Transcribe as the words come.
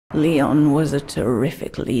Leon was a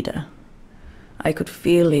terrific leader. I could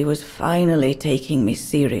feel he was finally taking me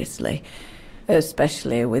seriously,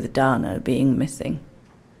 especially with Dana being missing.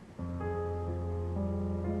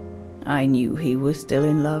 I knew he was still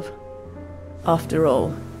in love. After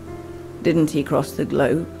all, didn't he cross the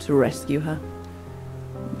globe to rescue her?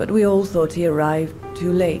 But we all thought he arrived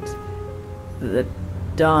too late. That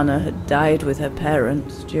Dana had died with her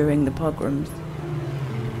parents during the pogroms.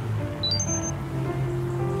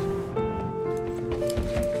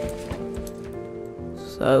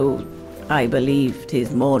 So I believed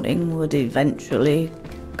his mourning would eventually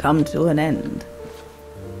come to an end.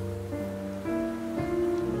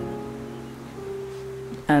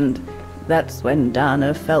 And that's when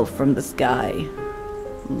Dana fell from the sky,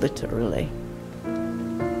 literally.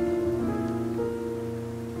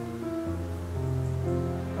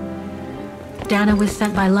 Dana was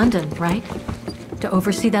sent by London, right? To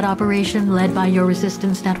oversee that operation led by your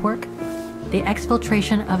resistance network? The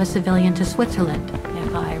exfiltration of a civilian to Switzerland,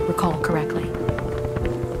 if I recall correctly.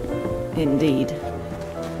 Indeed.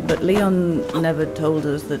 But Leon never told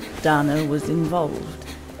us that Dana was involved.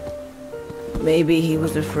 Maybe he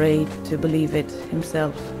was afraid to believe it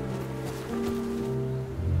himself.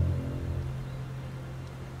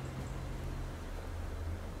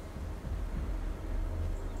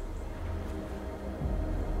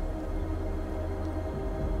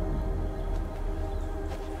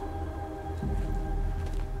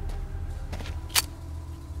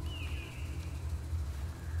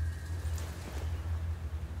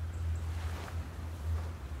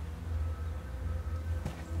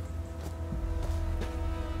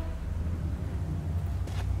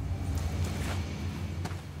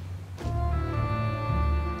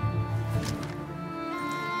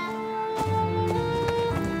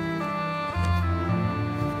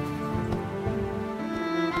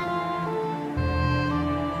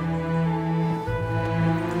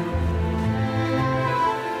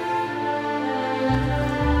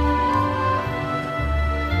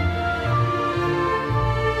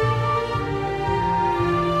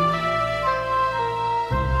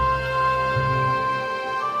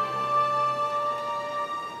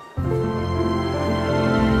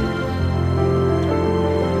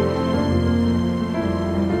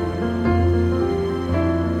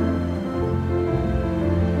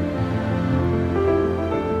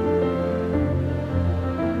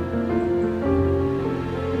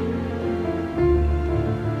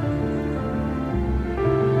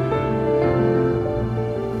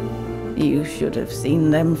 You should have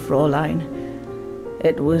seen them, Fräulein.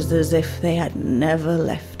 It was as if they had never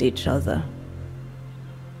left each other.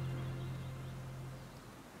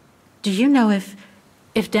 Do you know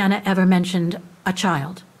if Dana ever mentioned a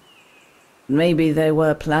child? Maybe they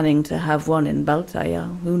were planning to have one in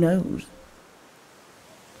Baltaya, who knows?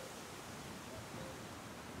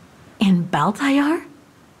 In Baltayar?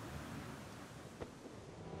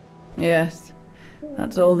 Yes,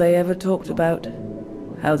 that's all they ever talked about.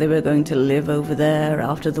 How they were going to live over there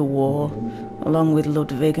after the war, along with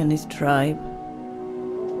Ludwig and his tribe.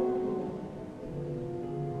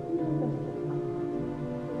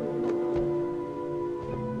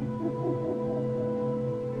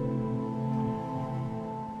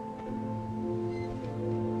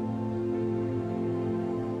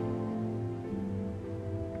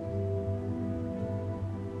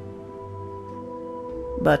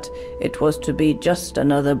 But it was to be just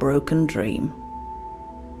another broken dream.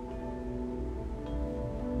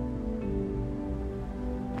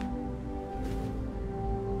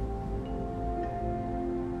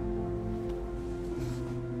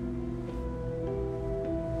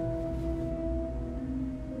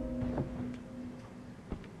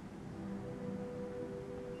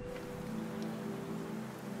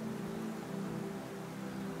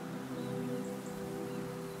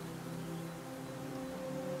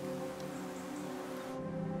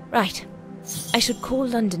 Right. I should call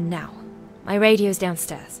London now. My radio's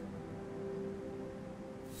downstairs.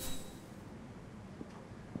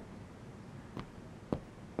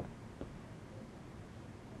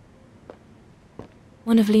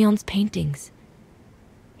 One of Leon's paintings.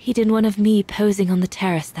 He did one of me posing on the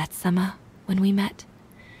terrace that summer when we met.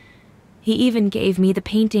 He even gave me the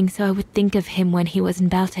painting so I would think of him when he was in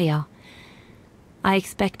Baltaya. I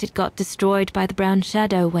expect it got destroyed by the Brown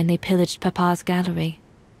Shadow when they pillaged Papa's gallery.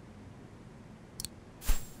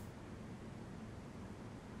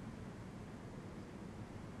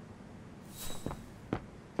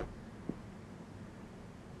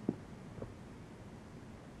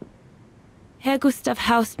 Herr Gustav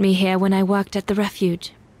housed me here when I worked at the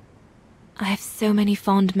refuge. I have so many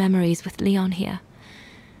fond memories with Leon here.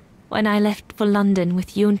 When I left for London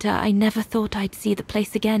with Junta, I never thought I'd see the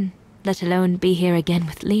place again, let alone be here again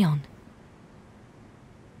with Leon.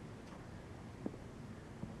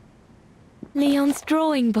 Leon's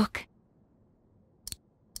drawing book.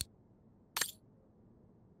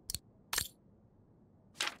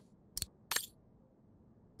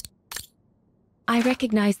 I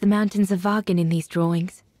recognize the mountains of Vagen in these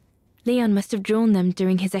drawings. Leon must have drawn them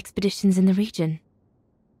during his expeditions in the region.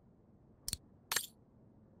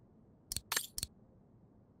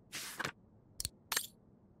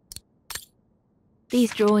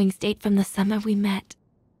 These drawings date from the summer we met,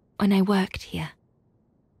 when I worked here.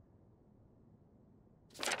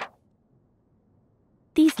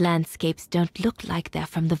 These landscapes don't look like they're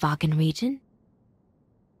from the Vagen region.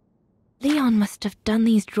 Leon must have done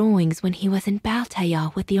these drawings when he was in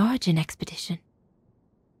Baltayar with the Origin expedition.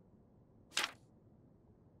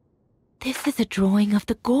 This is a drawing of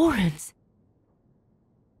the Gorons.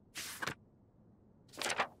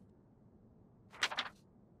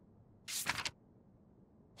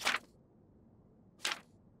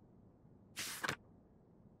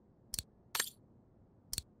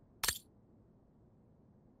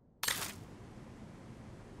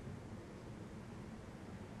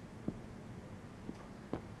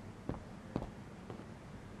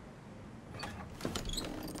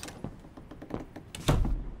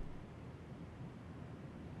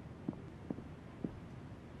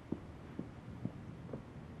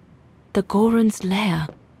 The Goron's lair.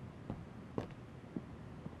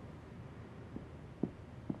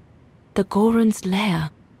 The Goron's lair.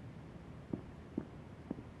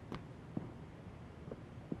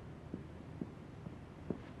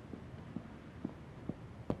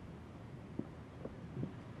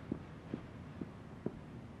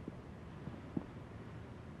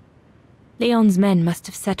 Leon's men must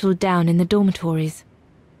have settled down in the dormitories.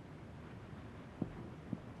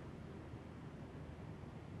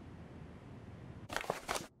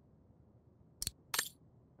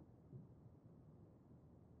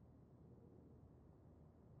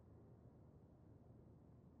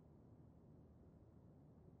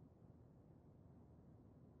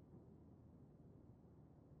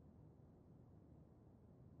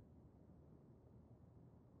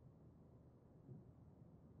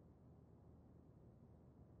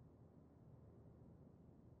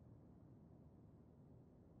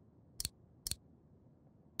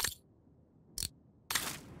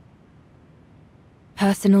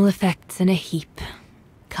 Personal effects in a heap.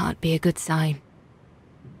 Can't be a good sign.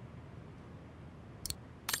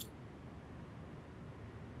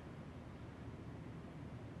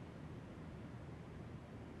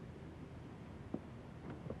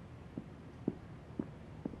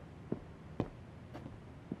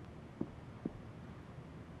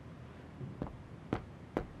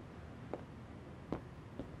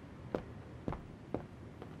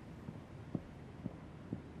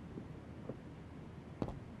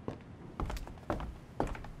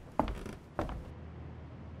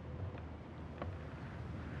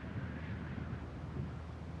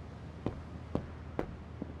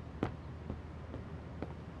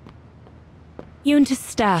 Junta's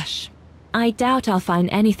stash. I doubt I'll find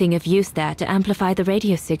anything of use there to amplify the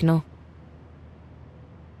radio signal.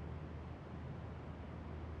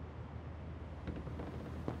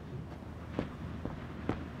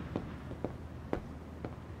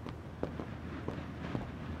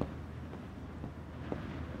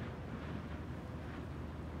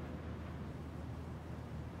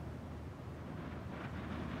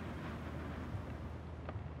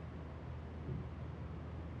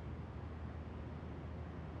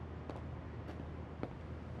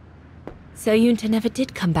 So Junta never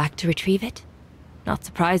did come back to retrieve it? Not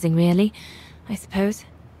surprising, really, I suppose,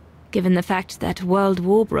 given the fact that World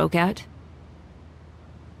War broke out.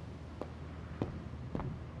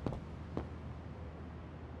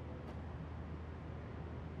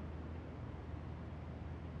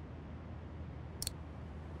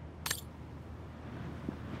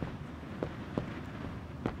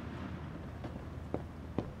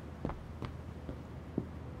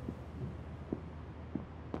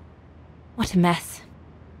 What a mess.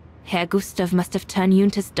 Herr Gustav must have turned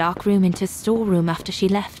Junta's dark room into a storeroom after she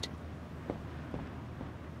left.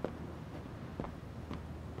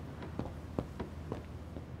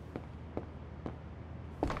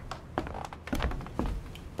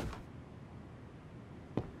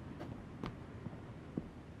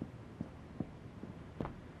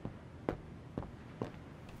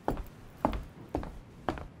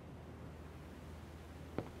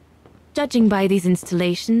 Judging by these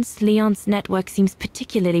installations, Leon's network seems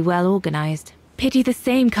particularly well organized. Pity the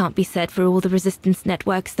same can't be said for all the resistance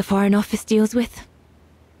networks the Foreign Office deals with.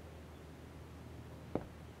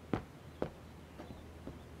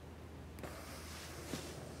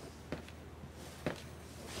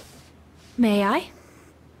 May I?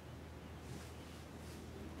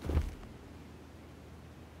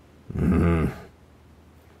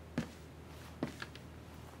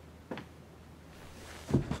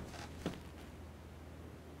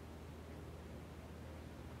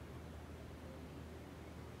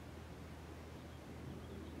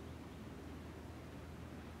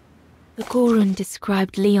 The Gorun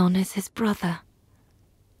described Leon as his brother.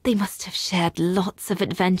 They must have shared lots of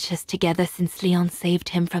adventures together since Leon saved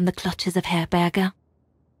him from the clutches of Herberger.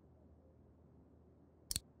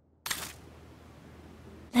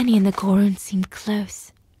 Lenny and the Gorun seemed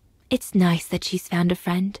close. It's nice that she's found a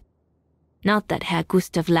friend. Not that Herr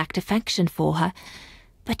Gustav lacked affection for her,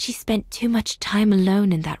 but she spent too much time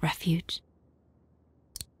alone in that refuge.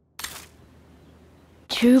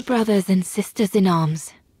 True brothers and sisters in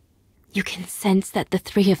arms. You can sense that the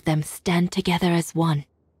three of them stand together as one.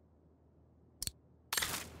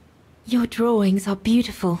 Your drawings are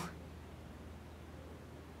beautiful.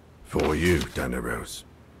 For you, Daneros.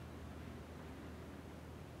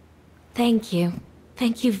 Thank you.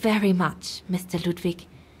 Thank you very much, Mr. Ludwig.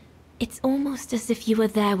 It's almost as if you were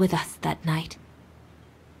there with us that night.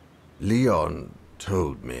 Leon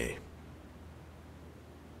told me.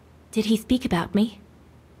 Did he speak about me?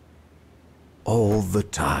 All the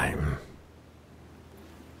time.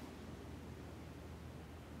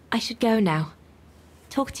 I should go now.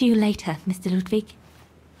 Talk to you later, Mr. Ludwig.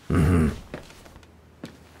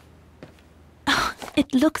 Oh,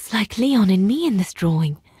 it looks like Leon and me in this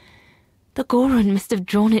drawing. The Gorun must have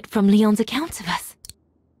drawn it from Leon's accounts of us.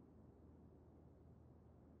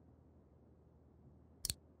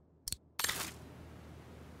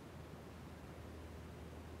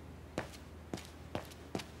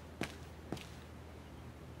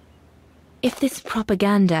 If this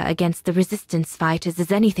propaganda against the resistance fighters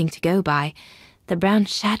is anything to go by, the Brown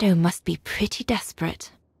Shadow must be pretty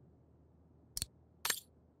desperate.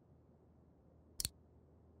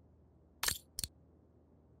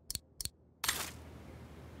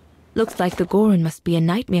 Looks like the Gorun must be a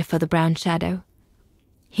nightmare for the Brown Shadow.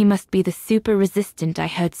 He must be the super resistant I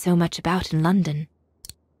heard so much about in London.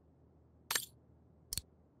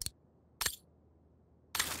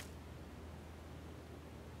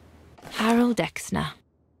 Harold Exner.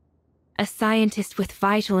 A scientist with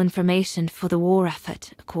vital information for the war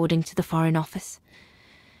effort, according to the Foreign Office.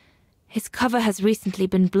 His cover has recently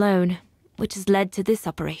been blown, which has led to this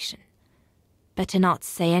operation. Better not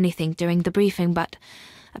say anything during the briefing, but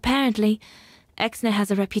apparently, Exner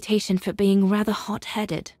has a reputation for being rather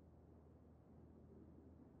hot-headed.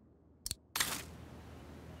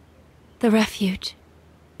 The refuge.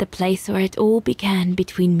 The place where it all began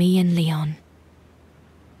between me and Leon.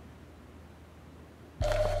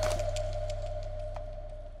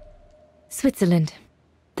 Switzerland.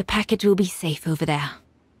 The package will be safe over there.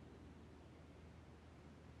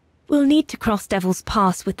 We'll need to cross Devil's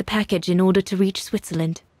Pass with the package in order to reach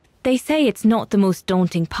Switzerland. They say it's not the most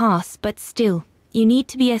daunting pass, but still, you need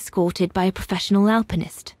to be escorted by a professional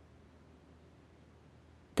alpinist.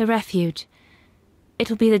 The refuge.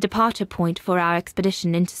 It'll be the departure point for our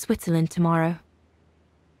expedition into Switzerland tomorrow.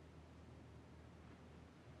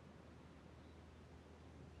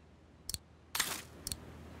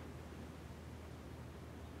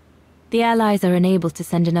 The Allies are unable to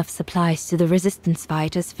send enough supplies to the resistance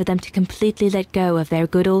fighters for them to completely let go of their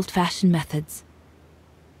good old-fashioned methods.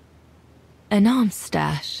 An arms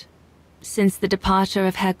stash. Since the departure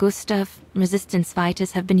of Herr Gustav, resistance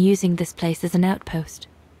fighters have been using this place as an outpost.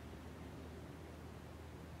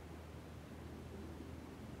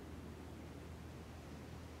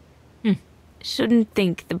 Shouldn't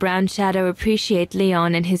think the Brown Shadow appreciate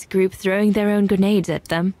Leon and his group throwing their own grenades at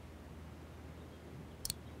them.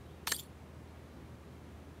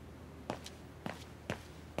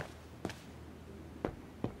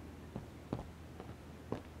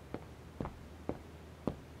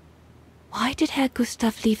 Why did Herr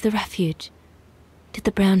Gustav leave the refuge? Did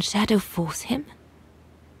the Brown Shadow force him?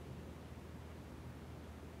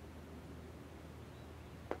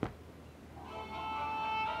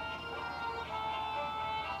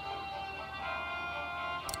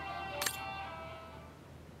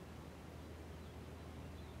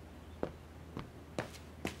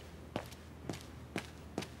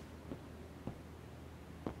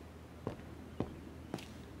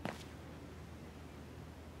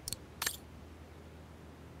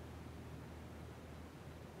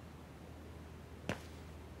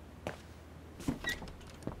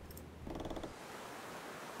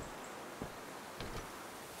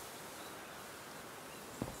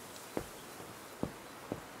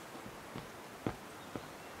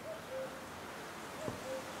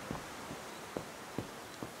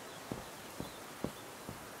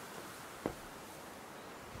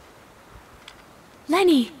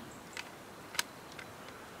 Lenny!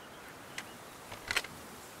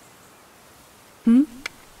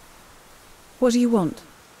 What do you want?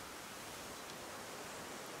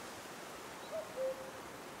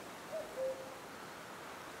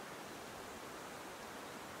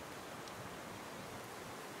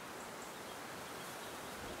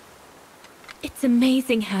 It's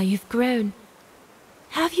amazing how you've grown.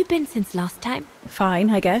 How have you been since last time?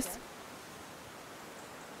 Fine, I guess.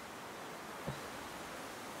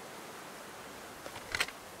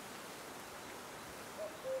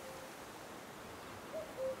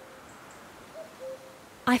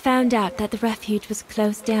 I found out that the refuge was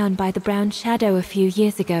closed down by the Brown Shadow a few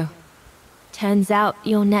years ago. Turns out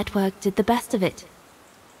your network did the best of it.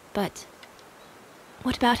 But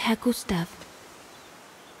what about Herr Gustav?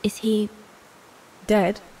 Is he...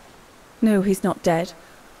 Dead? No, he's not dead.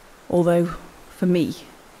 Although, for me,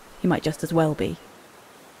 he might just as well be.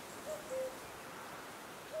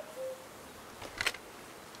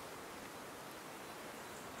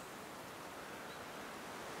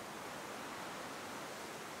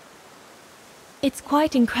 It's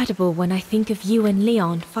quite incredible when I think of you and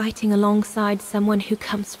Leon fighting alongside someone who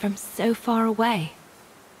comes from so far away.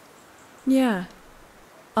 Yeah.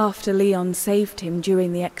 After Leon saved him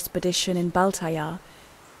during the expedition in Baltayar,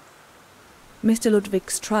 Mr.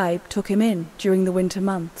 Ludwig's tribe took him in during the winter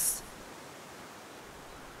months.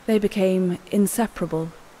 They became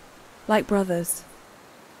inseparable, like brothers.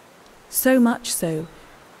 So much so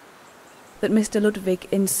that Mr. Ludwig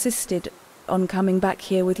insisted on coming back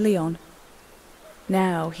here with Leon.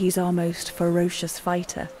 Now he's our most ferocious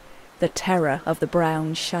fighter, the terror of the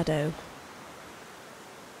Brown Shadow.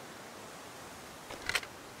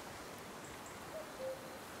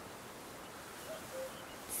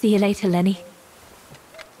 See you later, Lenny.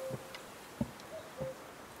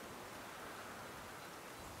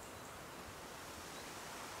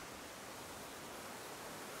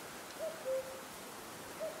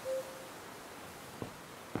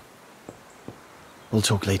 We'll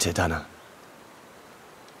talk later, Dana.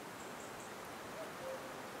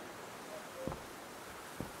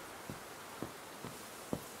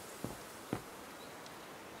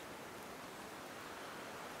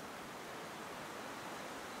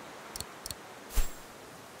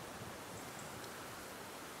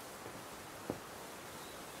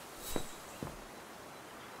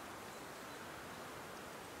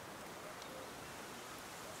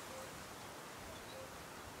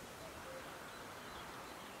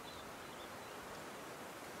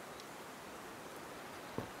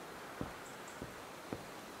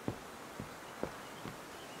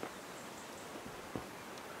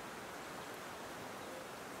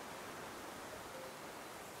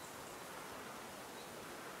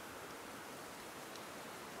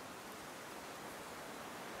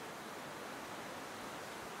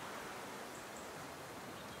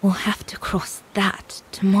 We'll have to cross that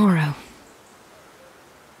tomorrow.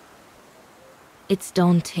 It's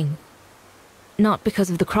daunting. Not because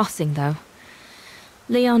of the crossing, though.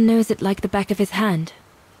 Leon knows it like the back of his hand.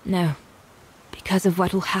 No, because of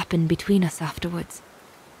what will happen between us afterwards.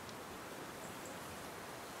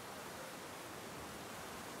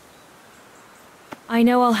 I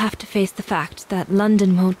know I'll have to face the fact that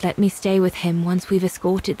London won't let me stay with him once we've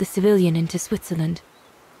escorted the civilian into Switzerland.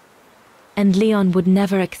 And Leon would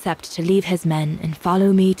never accept to leave his men and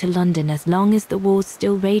follow me to London as long as the war's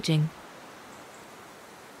still raging.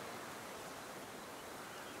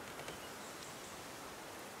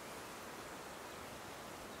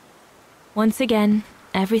 Once again,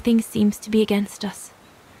 everything seems to be against us.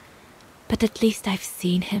 But at least I've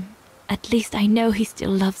seen him. At least I know he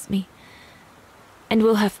still loves me. And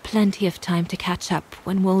we'll have plenty of time to catch up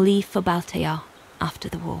when we'll leave for Baltayar after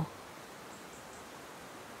the war.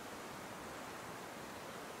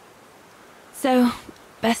 So,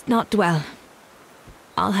 best not dwell.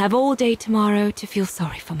 I'll have all day tomorrow to feel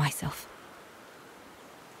sorry for myself.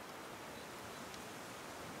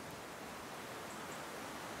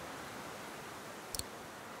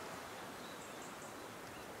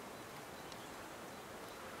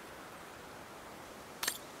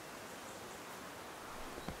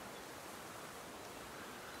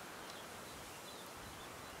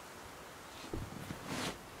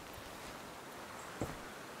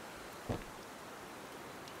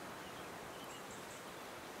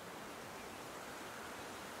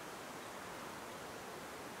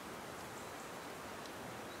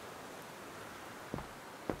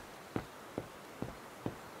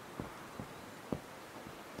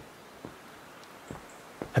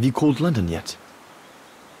 Have you called London yet?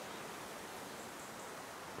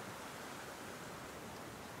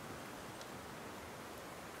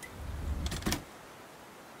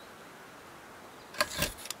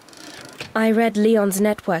 I read Leon's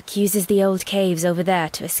network uses the old caves over there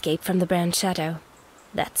to escape from the Brand Shadow.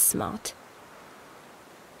 That's smart.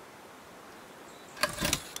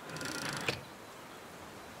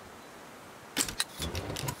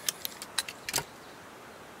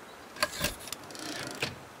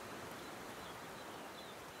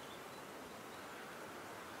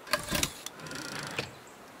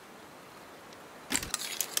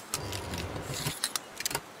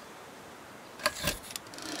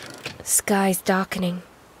 Sky's darkening.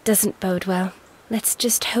 Doesn't bode well. Let's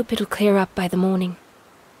just hope it'll clear up by the morning.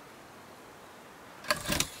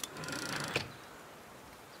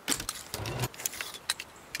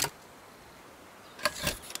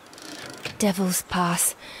 Devil's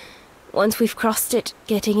Pass. Once we've crossed it,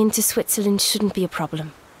 getting into Switzerland shouldn't be a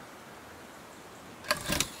problem.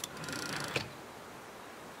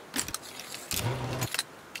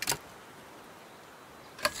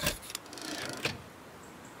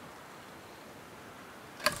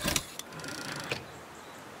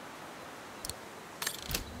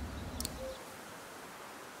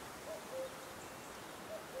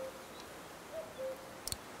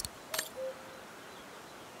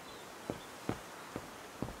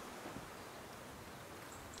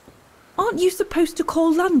 Aren't you supposed to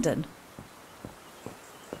call London?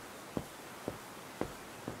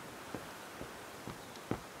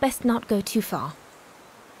 Best not go too far.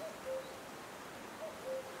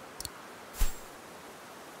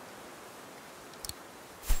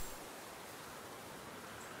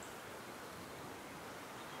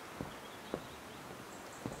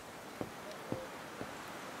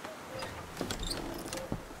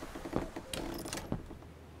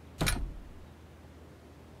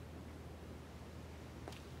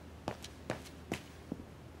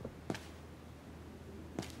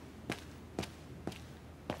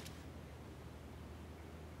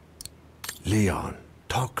 Leon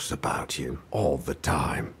talks about you all the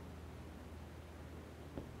time.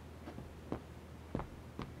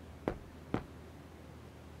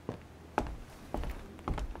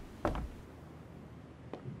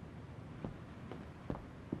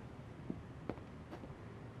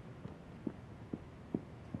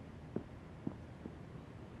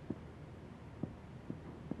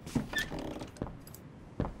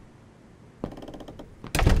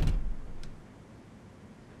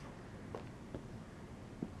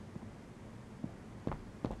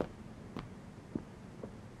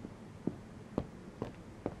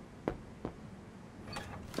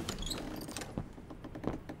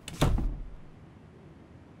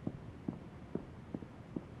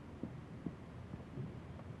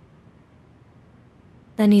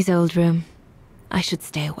 Lenny's old room. I should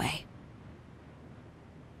stay away.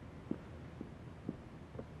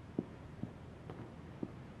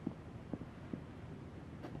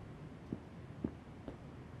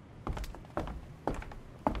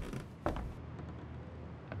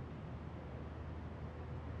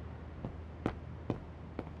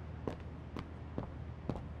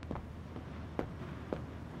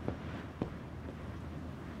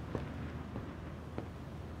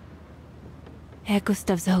 Herr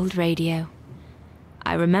Gustav's old radio.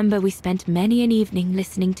 I remember we spent many an evening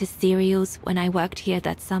listening to serials when I worked here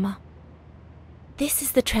that summer. This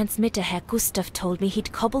is the transmitter Herr Gustav told me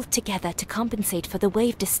he'd cobbled together to compensate for the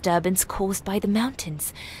wave disturbance caused by the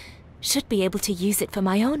mountains. Should be able to use it for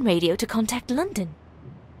my own radio to contact London.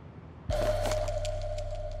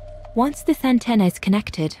 Once this antenna is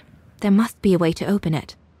connected, there must be a way to open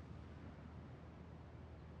it.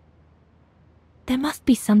 There must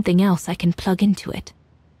be something else I can plug into it.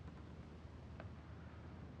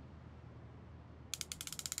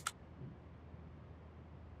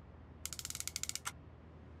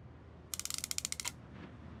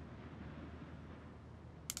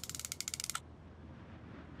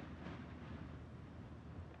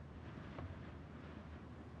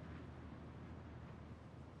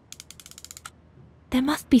 There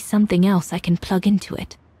must be something else I can plug into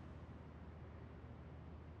it.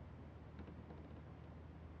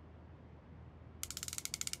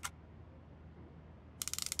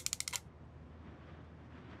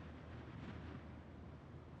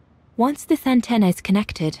 Once this antenna is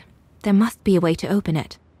connected, there must be a way to open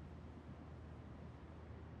it.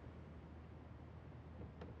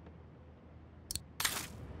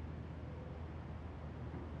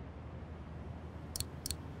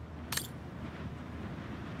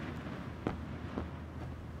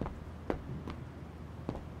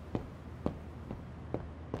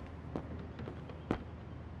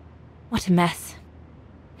 What a mess.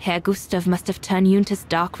 Herr Gustav must have turned Junta's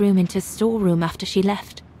dark room into a storeroom after she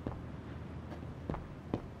left.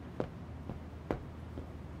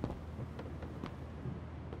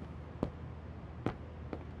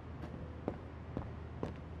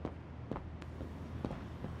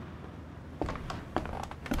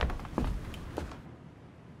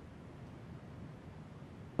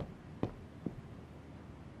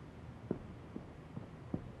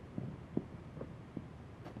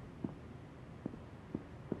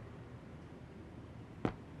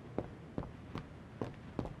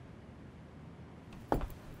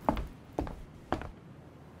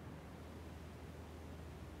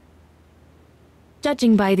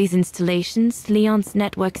 Judging by these installations, Leon's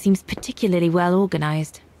network seems particularly well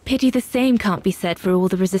organized. Pity the same can't be said for all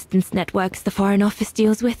the resistance networks the Foreign Office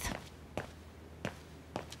deals with.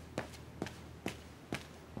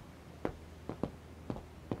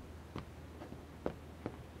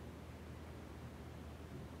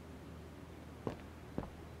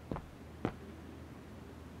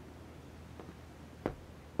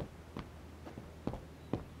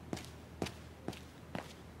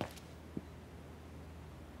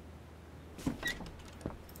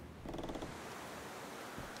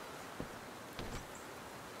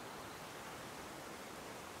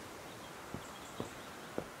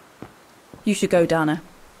 You should go, Dana.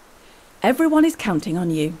 Everyone is counting on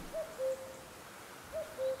you.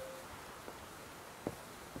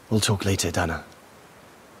 We'll talk later, Dana.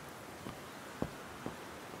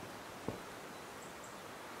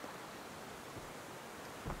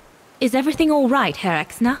 Is everything all right, Herr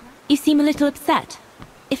Exner? You seem a little upset.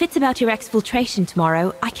 If it's about your exfiltration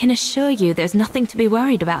tomorrow, I can assure you there's nothing to be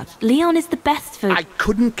worried about. Leon is the best for... I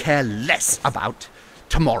couldn't care less about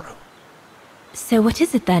tomorrow. So what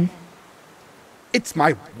is it then? It's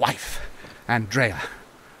my wife, Andrea.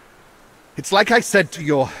 It's like I said to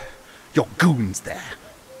your goons there.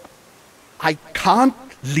 I can't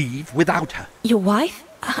leave without her. Your wife?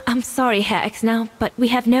 I'm sorry, Herr Exner, but we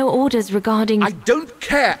have no orders regarding... I don't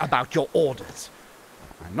care about your orders.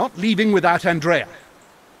 I'm not leaving without Andrea.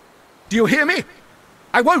 Do you hear me?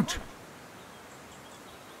 I won't.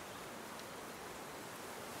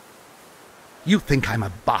 You think I'm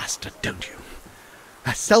a bastard, don't you?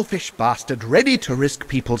 A selfish bastard ready to risk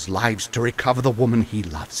people's lives to recover the woman he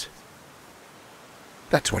loves.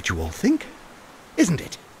 That's what you all think, isn't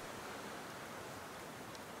it?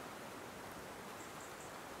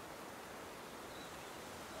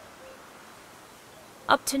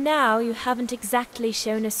 Up to now, you haven't exactly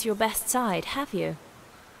shown us your best side, have you?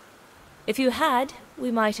 If you had, we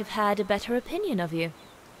might have had a better opinion of you.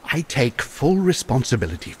 I take full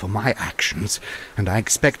responsibility for my actions, and I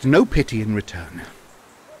expect no pity in return.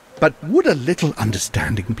 But would a little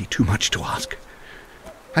understanding be too much to ask?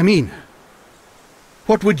 I mean,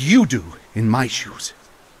 what would you do in my shoes?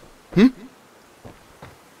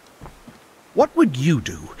 What would you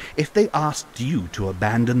do if they asked you to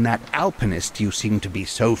abandon that alpinist you seem to be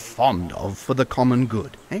so fond of for the common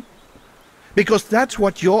good, eh? Because that's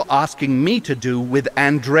what you're asking me to do with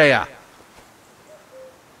Andrea.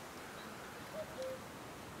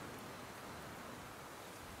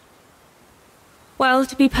 Well,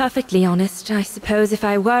 to be perfectly honest, I suppose if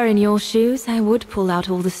I were in your shoes, I would pull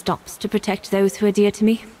out all the stops to protect those who are dear to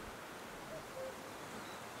me.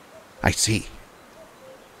 I see.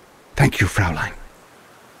 Thank you, Fraulein.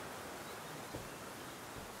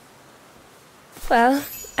 Well,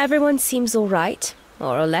 everyone seems all right,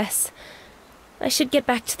 more or less. I should get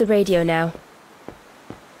back to the radio now.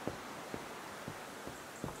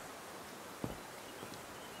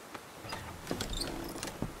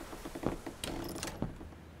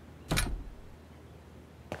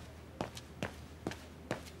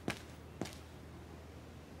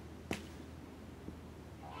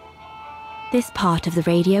 This part of the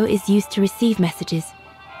radio is used to receive messages.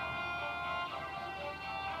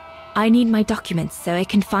 I need my documents so I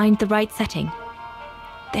can find the right setting.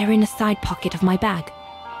 They're in a side pocket of my bag.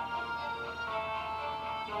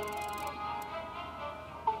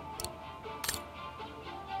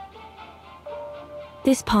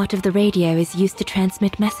 This part of the radio is used to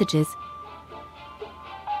transmit messages.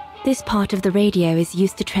 This part of the radio is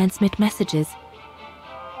used to transmit messages.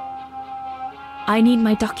 I need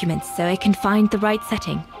my documents so I can find the right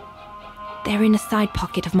setting. They're in a side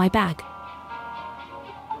pocket of my bag.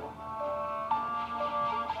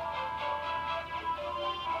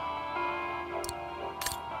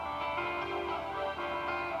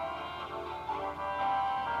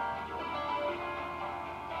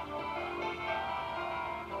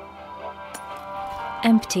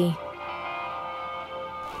 Empty.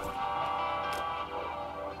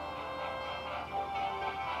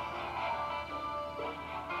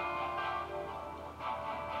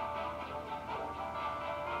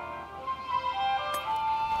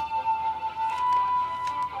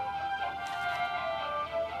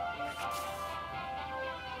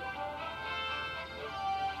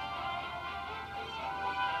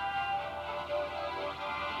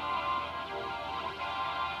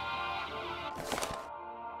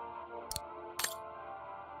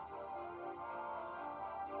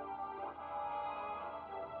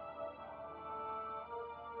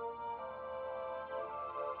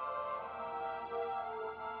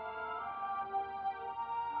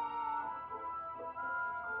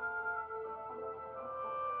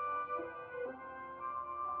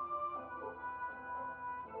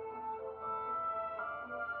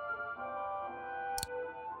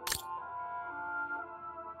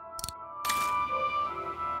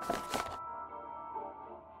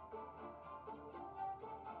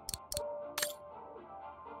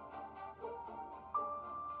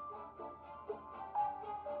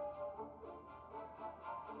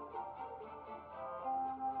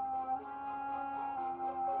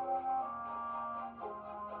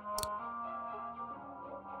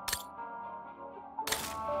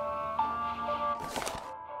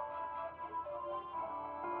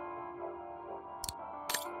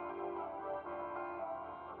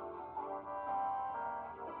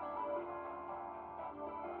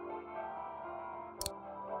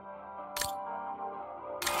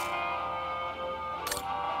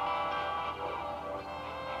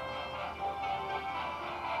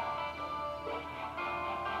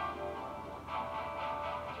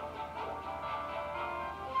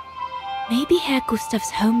 Maybe Herr Gustav's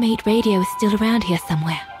homemade radio is still around here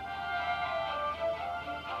somewhere.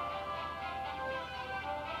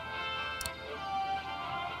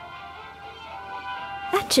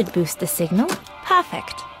 That should boost the signal.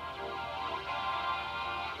 Perfect.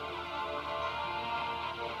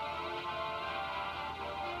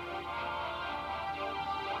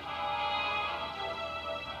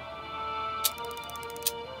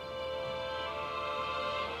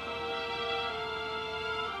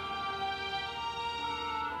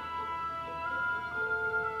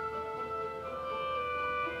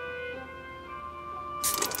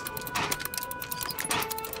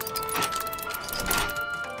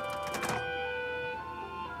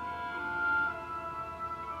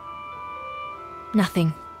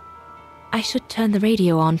 Nothing. I should turn the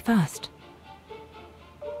radio on first.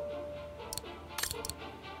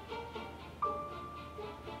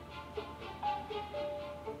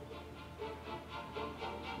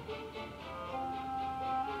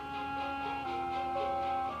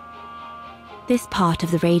 This part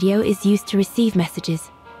of the radio is used to receive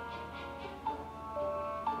messages.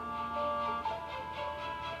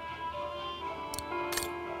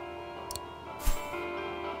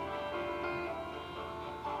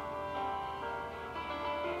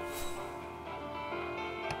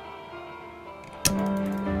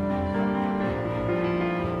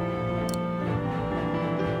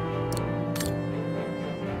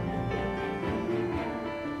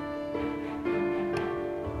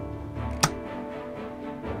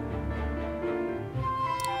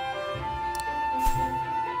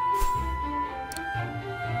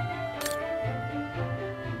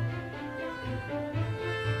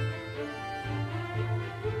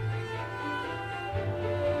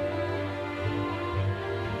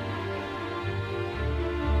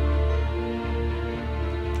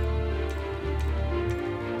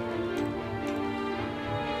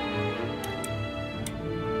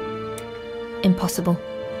 Impossible.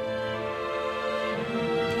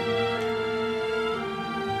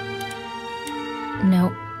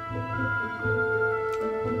 No.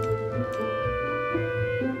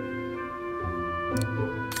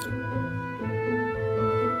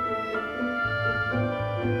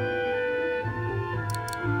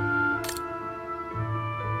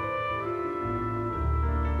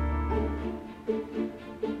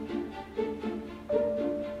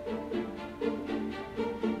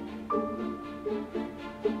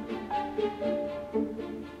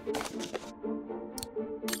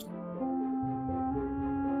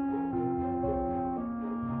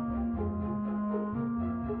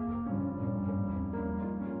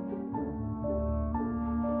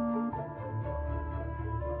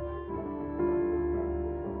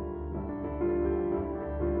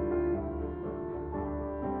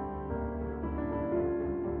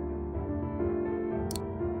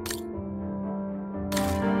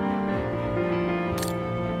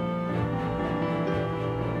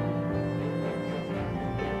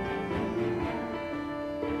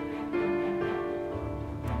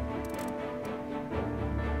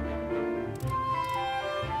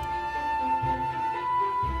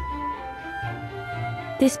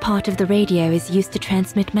 This part of the radio is used to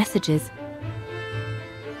transmit messages.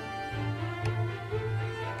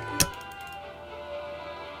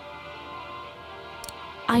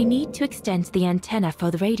 I need to extend the antenna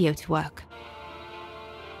for the radio to work.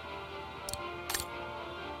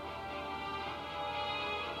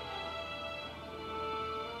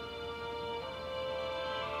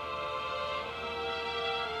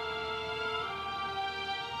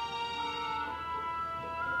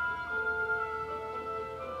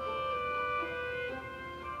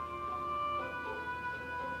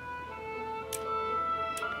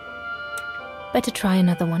 Better try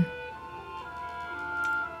another one.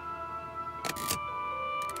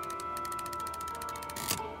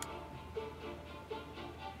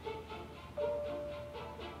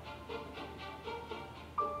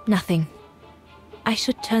 Nothing. I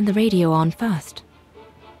should turn the radio on first.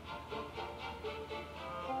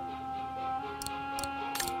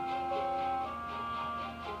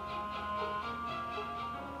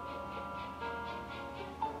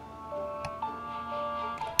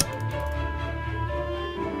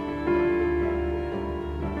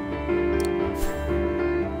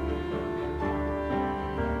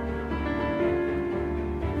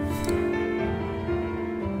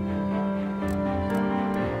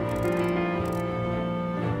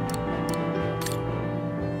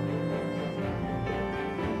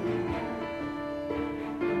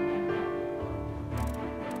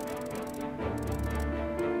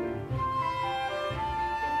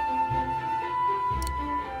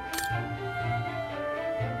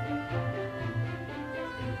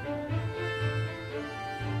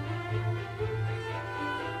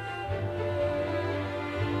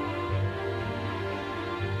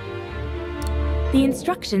 The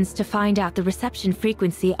instructions to find out the reception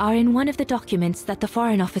frequency are in one of the documents that the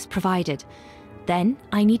Foreign Office provided. Then,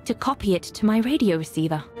 I need to copy it to my radio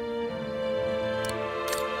receiver.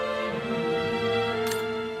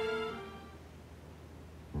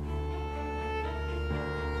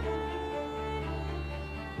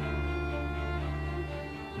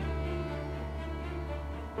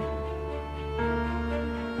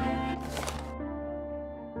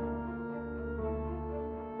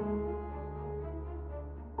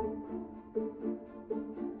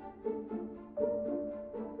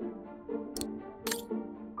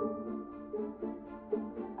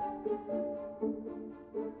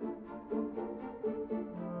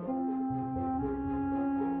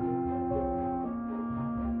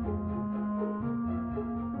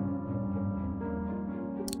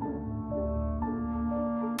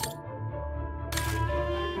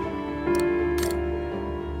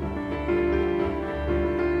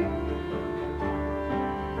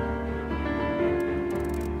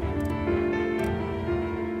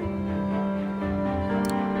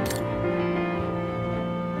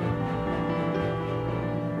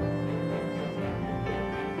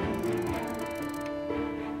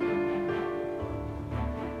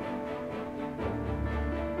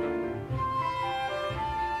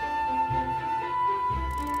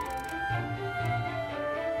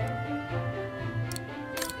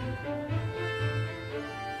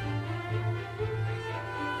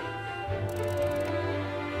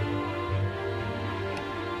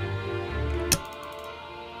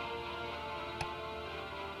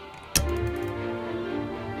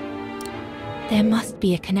 There must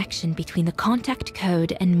be a connection between the contact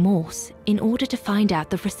code and Morse in order to find out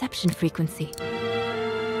the reception frequency.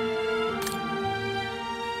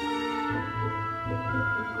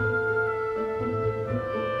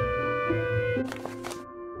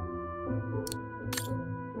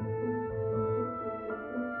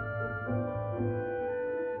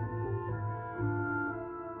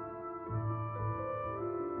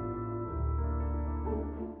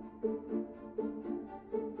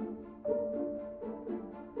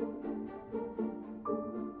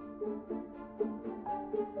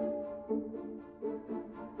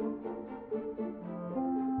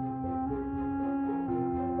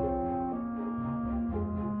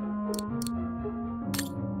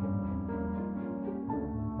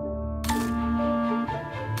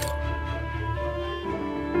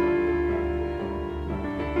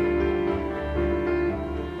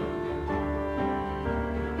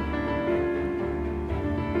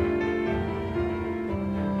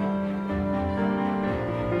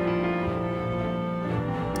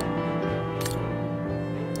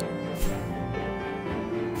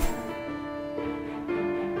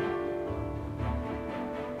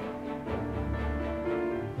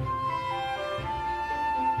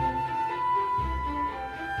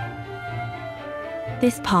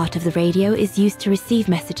 This part of the radio is used to receive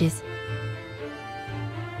messages.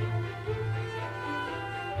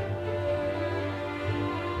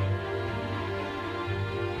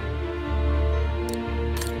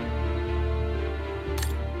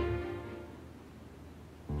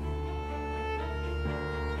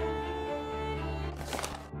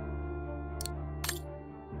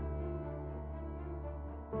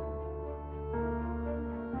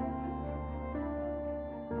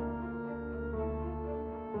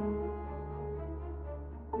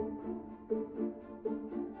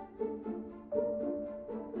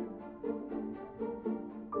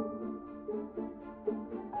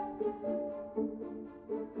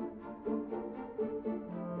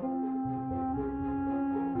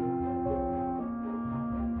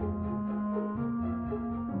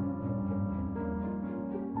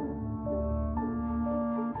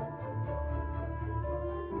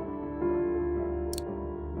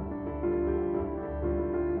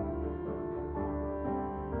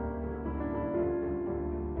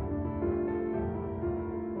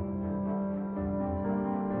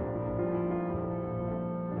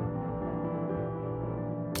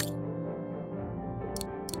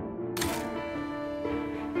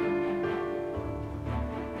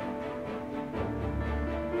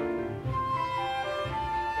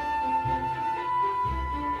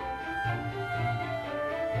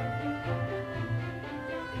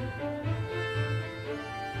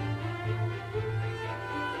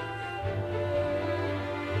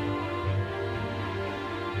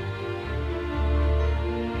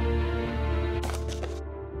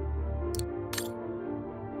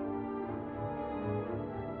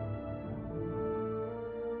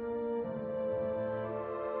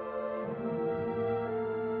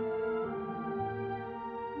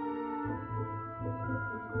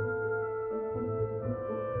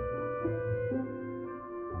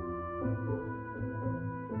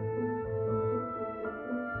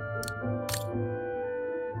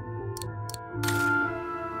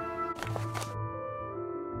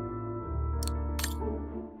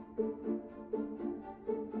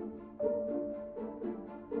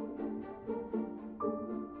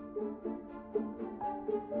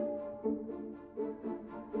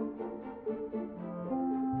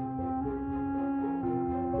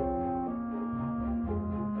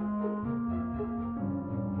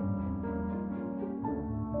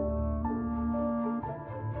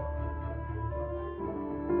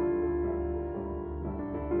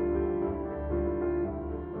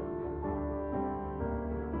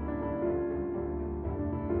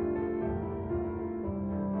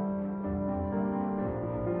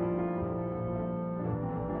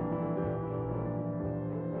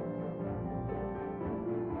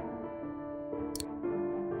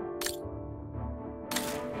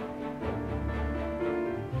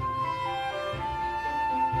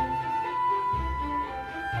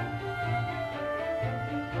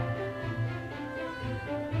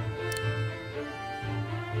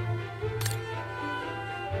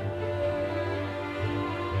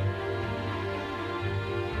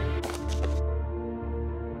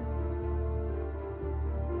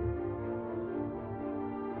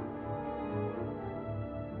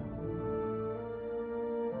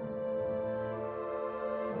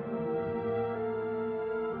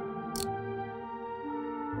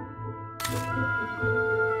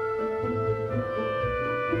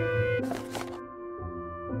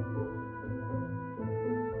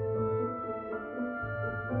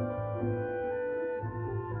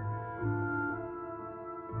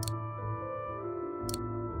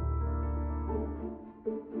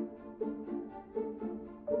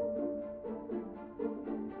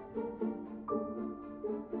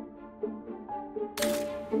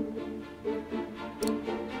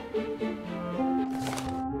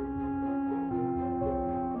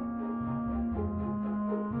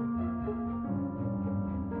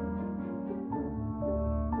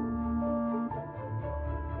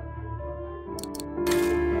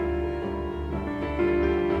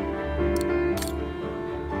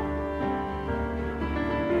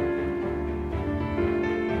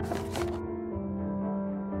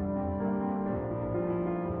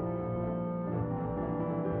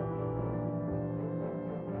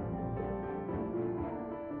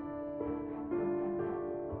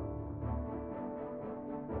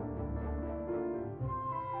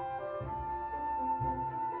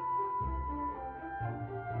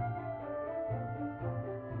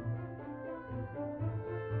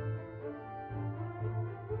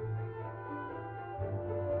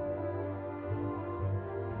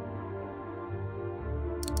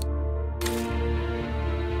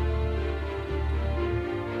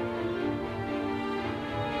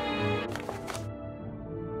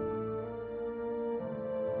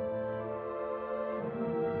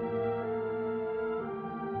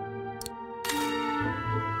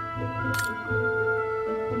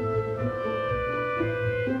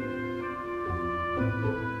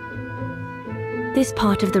 This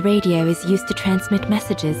part of the radio is used to transmit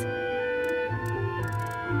messages.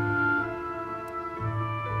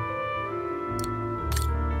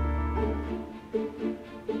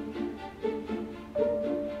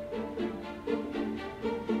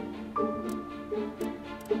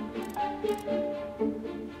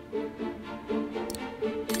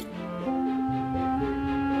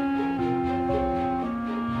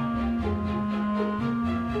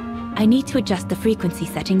 I need to adjust the frequency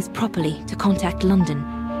settings properly to contact London.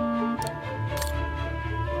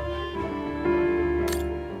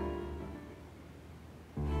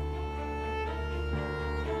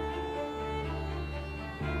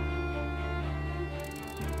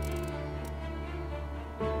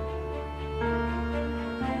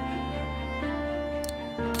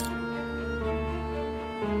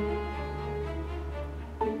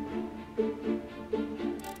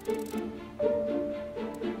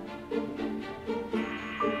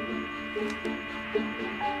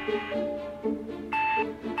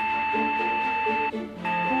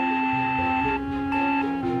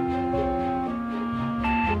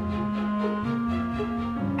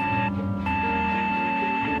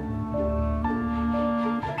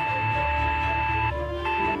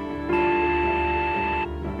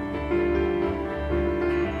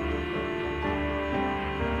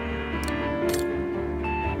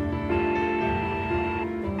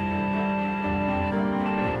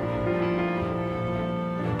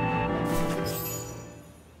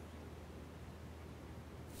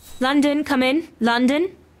 London, come in.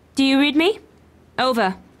 London? Do you read me?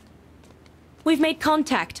 Over. We've made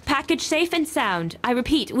contact. Package safe and sound. I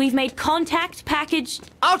repeat, we've made contact. Package...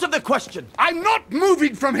 Out of the question! I'm not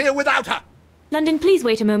moving from here without her! London, please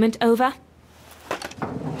wait a moment. Over.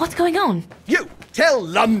 What's going on? You! Tell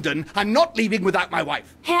London I'm not leaving without my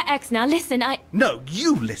wife. Herr Exner, listen, No,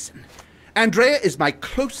 you listen. Andrea is my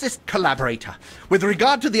closest collaborator. With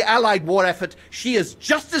regard to the Allied war effort, she is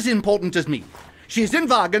just as important as me. She is in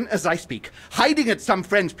Wagen as I speak, hiding at some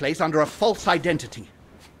friend's place under a false identity.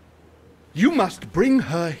 You must bring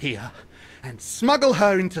her here and smuggle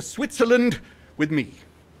her into Switzerland with me.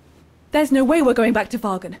 There's no way we're going back to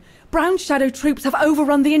Wagen. Brown Shadow troops have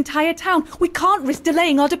overrun the entire town. We can't risk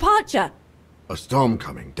delaying our departure. A storm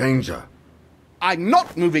coming. Danger. I'm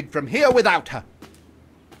not moving from here without her.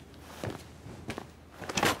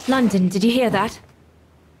 London, did you hear that?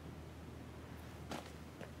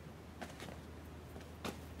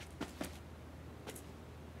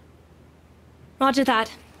 Roger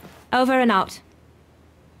that. Over and out.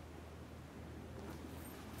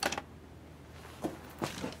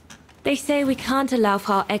 They say we can't allow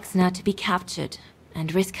Frau Exner to be captured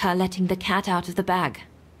and risk her letting the cat out of the bag.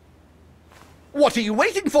 What are you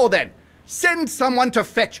waiting for then? Send someone to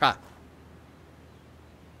fetch her.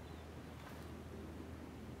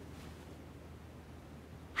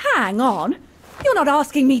 Hang on. You're not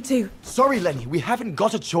asking me to. Sorry, Lenny, we haven't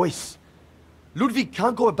got a choice. Ludwig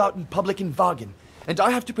can't go about in public in Wagen, and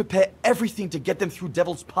I have to prepare everything to get them through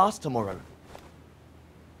Devil's Pass tomorrow.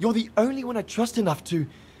 You're the only one I trust enough to...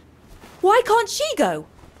 Why can't she go?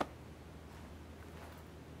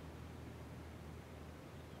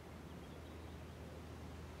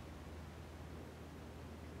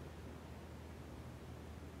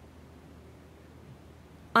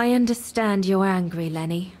 I understand you're angry,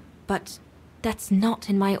 Lenny, but that's not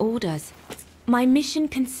in my orders. My mission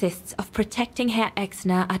consists of protecting Herr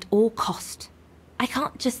Exner at all cost. I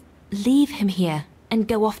can't just leave him here and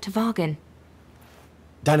go off to Wagen.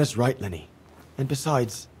 Dana's right, Lenny. And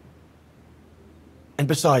besides,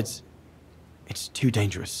 it's too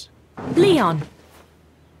dangerous. Leon!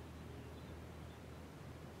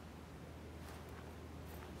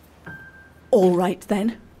 All right,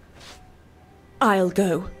 then. I'll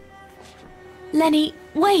go. Lenny,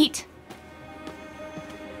 wait!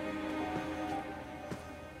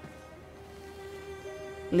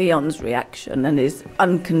 Leon's reaction and his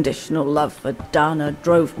unconditional love for Dana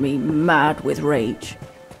drove me mad with rage.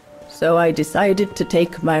 So I decided to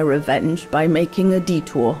take my revenge by making a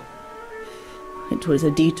detour. It was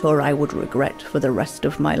a detour I would regret for the rest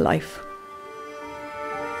of my life.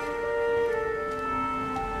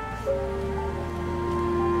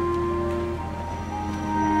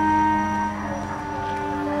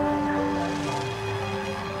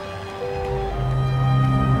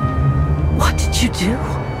 What did you do?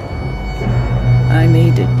 I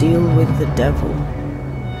made a deal with the devil.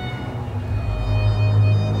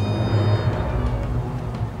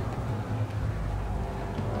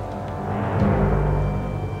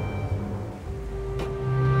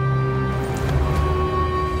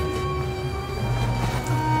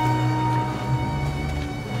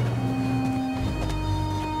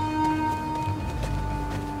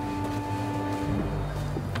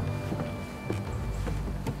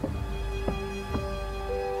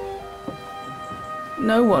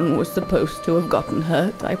 No one was supposed to have gotten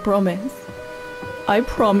hurt, I promise. I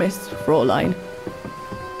promise, Fräulein.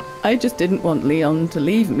 I just didn't want Leon to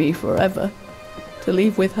leave me forever. To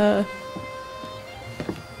leave with her.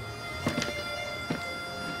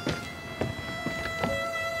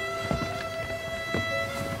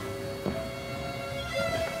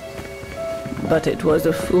 But it was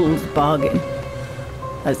a fool's bargain,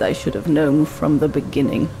 as I should have known from the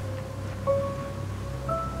beginning.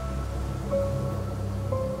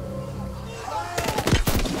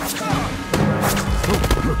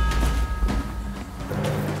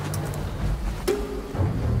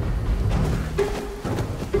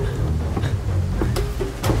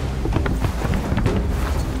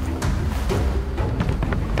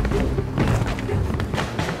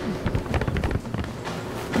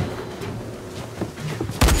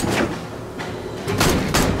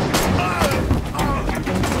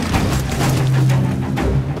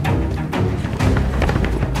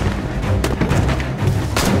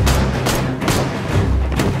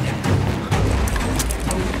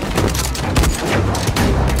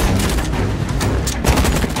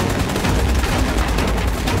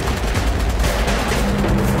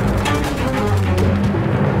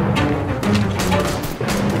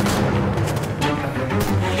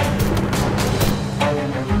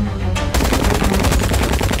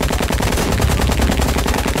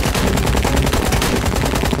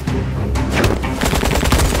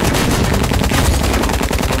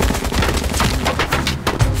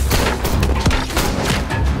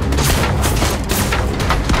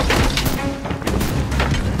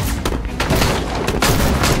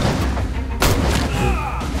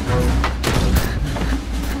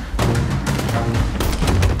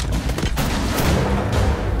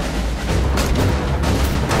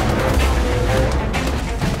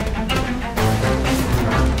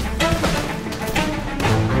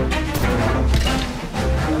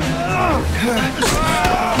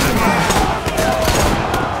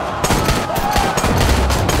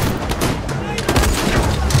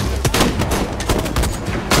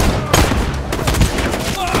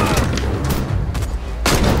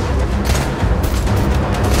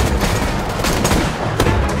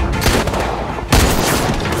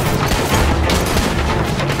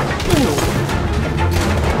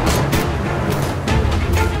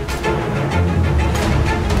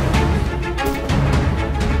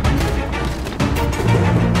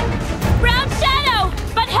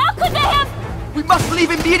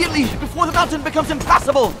 Becomes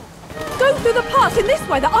impassable! Go through the pass in this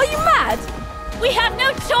weather? Are you mad? We have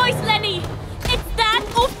no choice, Lenny! It's that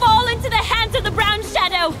or fall into the hands of the Brown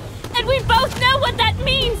Shadow! And we both know what that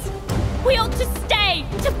means! We ought to stay,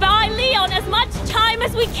 to buy Leon as much time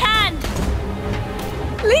as we can!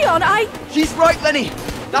 Leon, She's right, Lenny!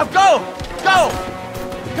 Now go! Go!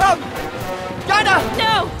 Come! Dana!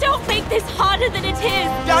 No! Don't make this harder than it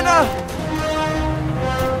is! Dana!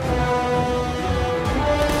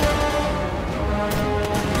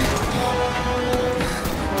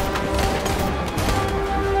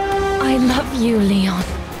 I love you, Leon.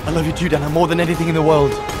 I love you too, Dana, more than anything in the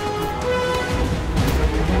world.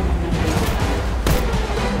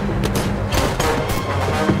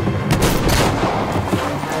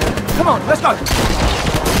 Come on, let's go!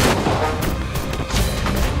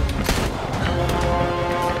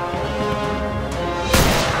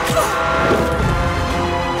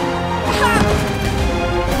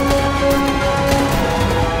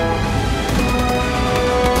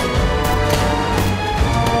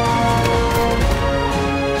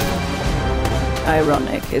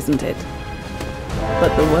 Ironic, isn't it?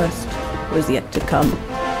 But the worst was yet to come.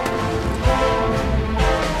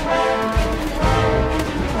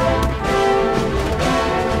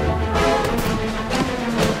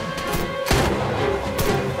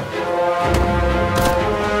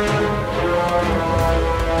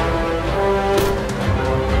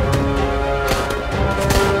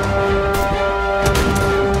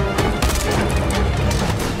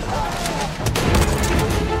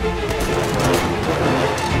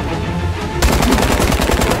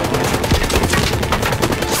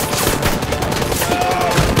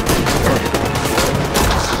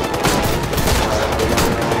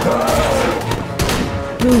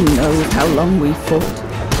 Who knows how long we fought?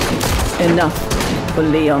 Enough for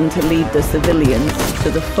Leon to lead the civilians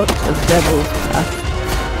to the foot of Devil's Path.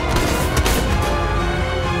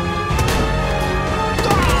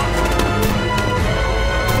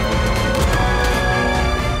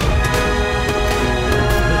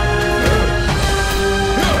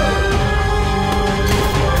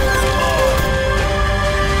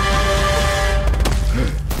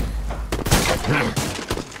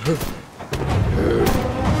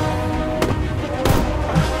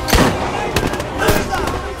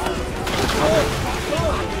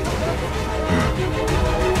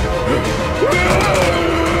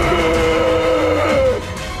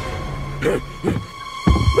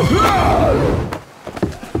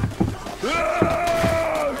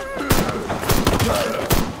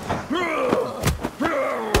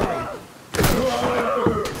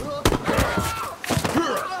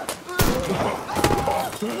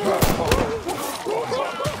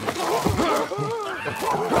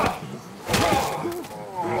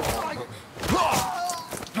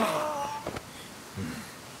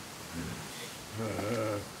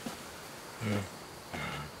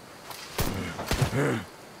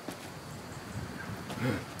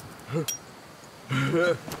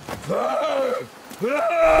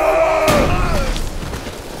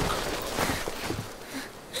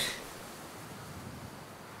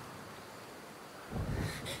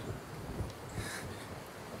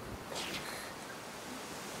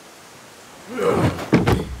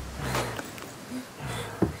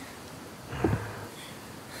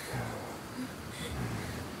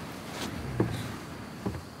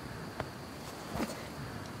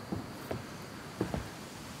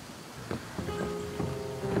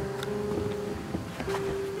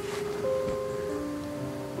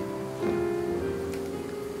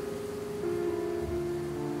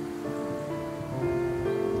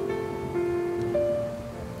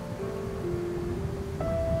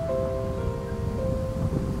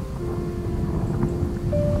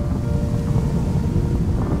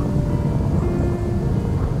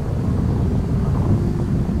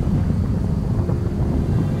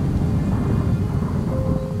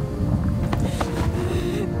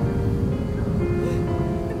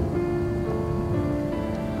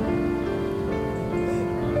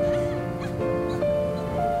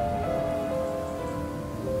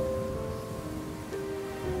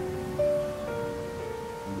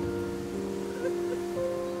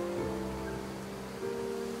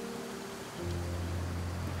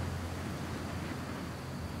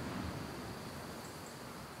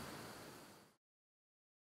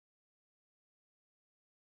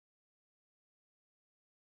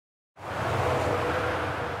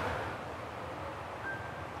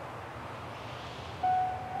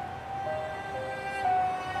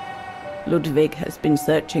 Ludwig has been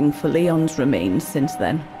searching for Leon's remains since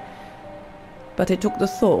then. But it took the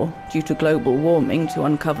thaw due to global warming to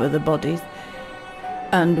uncover the bodies.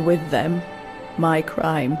 And with them, my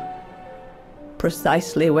crime.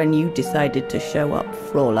 Precisely when you decided to show up,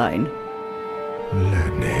 Fräulein.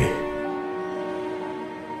 Lenny.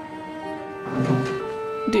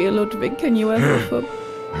 Dear Ludwig, can you ever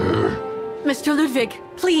Mr. Ludwig,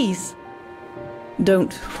 please!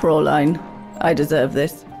 Don't, Fräulein. I deserve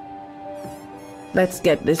this. Let's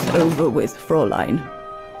get this over with, Fräulein.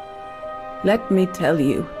 Let me tell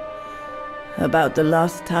you about the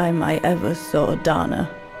last time I ever saw Dana,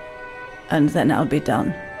 and then I'll be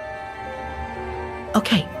done.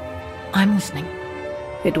 Okay, I'm listening.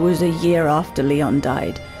 It was a year after Leon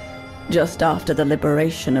died, just after the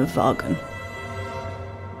liberation of Vagan.